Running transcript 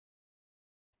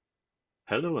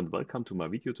Hello and welcome to my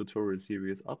video tutorial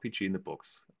series RPG in a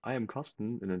Box. I am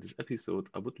Carsten, and in this episode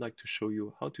I would like to show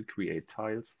you how to create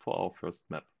tiles for our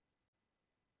first map.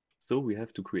 So we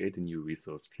have to create a new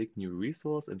resource. Click New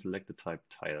Resource and select the type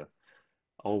Tile.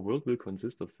 Our world will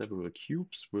consist of several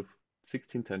cubes with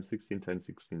 16 times 16 times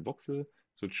 16 voxel,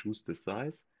 so choose the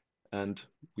size. And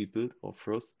we build our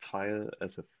first tile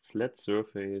as a flat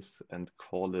surface and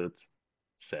call it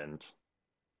sand.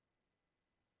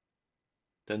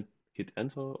 Then hit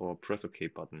enter or press OK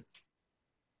button.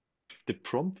 The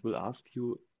prompt will ask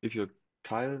you if your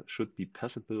tile should be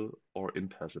passable or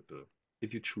impassable.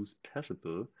 If you choose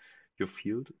passable, your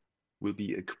field will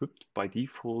be equipped by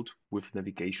default with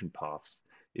navigation paths.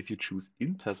 If you choose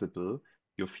impassable,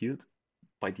 your field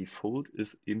by default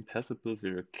is impassable, so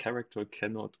your character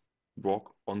cannot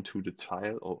walk onto the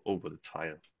tile or over the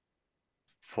tile.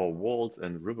 For walls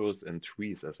and rivers and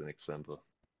trees as an example.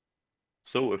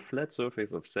 So a flat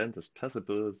surface of sand is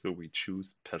passable, so we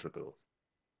choose passable.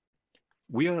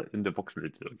 We are in the voxel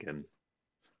editor again.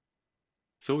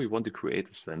 So we want to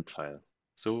create a sand tile.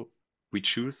 So we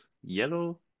choose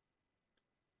yellow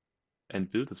and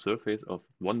build a surface of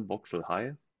 1 voxel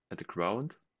high at the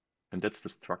ground. And that's the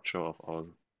structure of our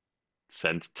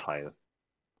sand tile.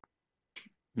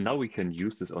 Now we can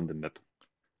use this on the map.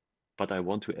 But I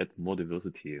want to add more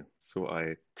diversity. So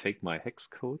I take my hex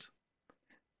code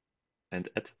and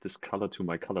add this color to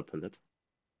my color palette.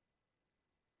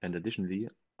 And additionally,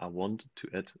 I want to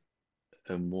add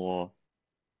a more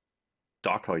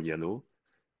darker yellow.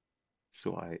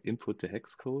 So I input the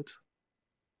hex code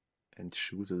and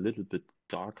choose a little bit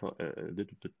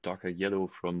darker yellow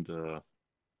from the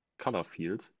color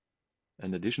field,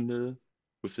 and additional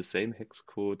with the same hex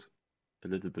code a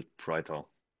little bit brighter.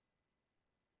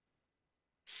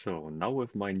 So now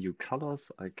with my new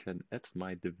colors, I can add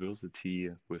my diversity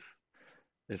with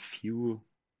a few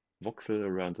voxel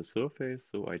around the surface.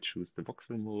 So I choose the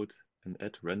voxel mode and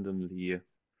add randomly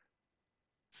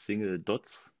single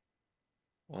dots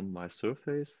on my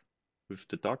surface with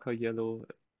the darker yellow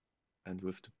and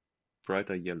with the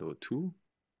brighter yellow too.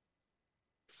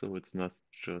 So it's not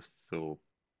just so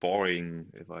boring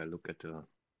if I look at the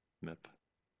map.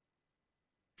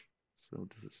 So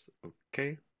this is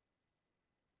okay.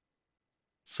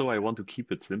 So I want to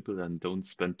keep it simple and don't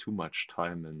spend too much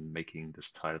time in making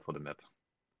this tile for the map.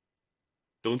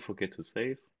 Don't forget to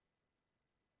save.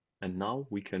 And now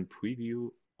we can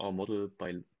preview our model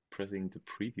by pressing the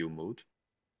preview mode.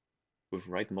 With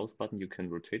right mouse button you can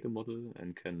rotate the model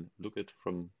and can look at it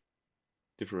from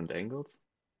different angles.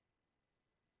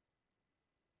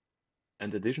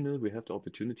 And additionally, we have the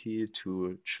opportunity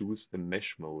to choose the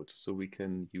mesh mode. So we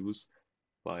can use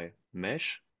by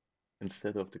mesh,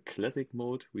 instead of the classic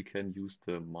mode, we can use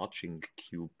the marching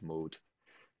cube mode.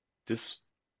 This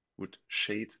would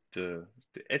shade the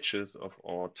edges of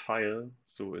our tile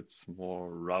so it's more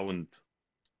round.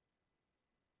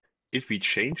 If we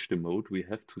change the mode, we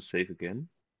have to save again.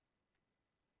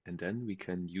 And then we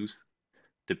can use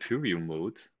the preview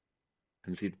mode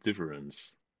and see the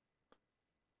difference.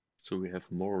 So we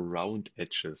have more round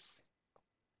edges.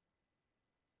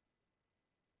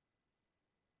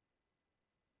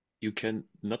 You can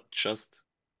not just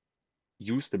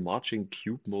use the marching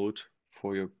cube mode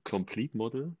for your complete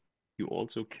model. You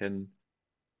also can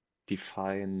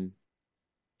define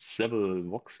several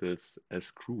voxels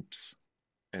as groups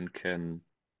and can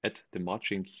add the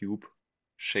marching cube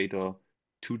shader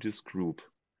to this group.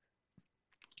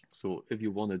 So if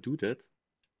you want to do that,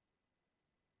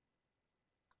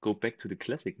 go back to the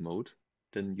classic mode,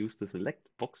 then use the select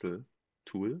voxel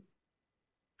tool,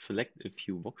 select a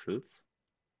few voxels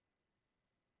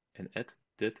and add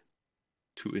that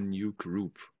to a new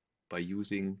group by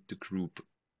using the group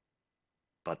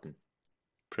button.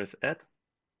 Press add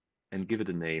and give it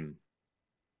a name.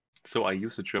 So I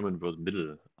use the German word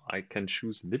middle. I can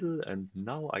choose middle, and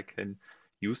now I can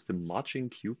use the marching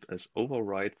cube as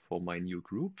override for my new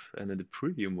group. And in the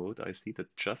preview mode, I see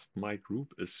that just my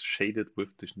group is shaded with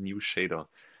the new shader.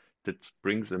 That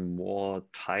brings a more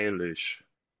tile-ish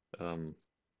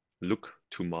look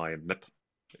to my map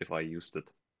if I used it.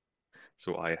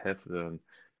 So I have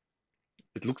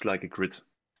it looks like a grid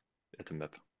at the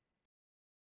map.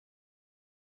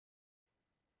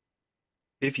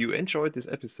 If you enjoyed this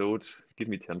episode, give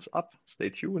me thumbs up, stay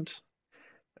tuned,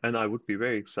 and I would be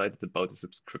very excited about the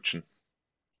subscription.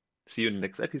 See you in the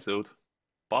next episode.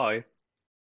 Bye.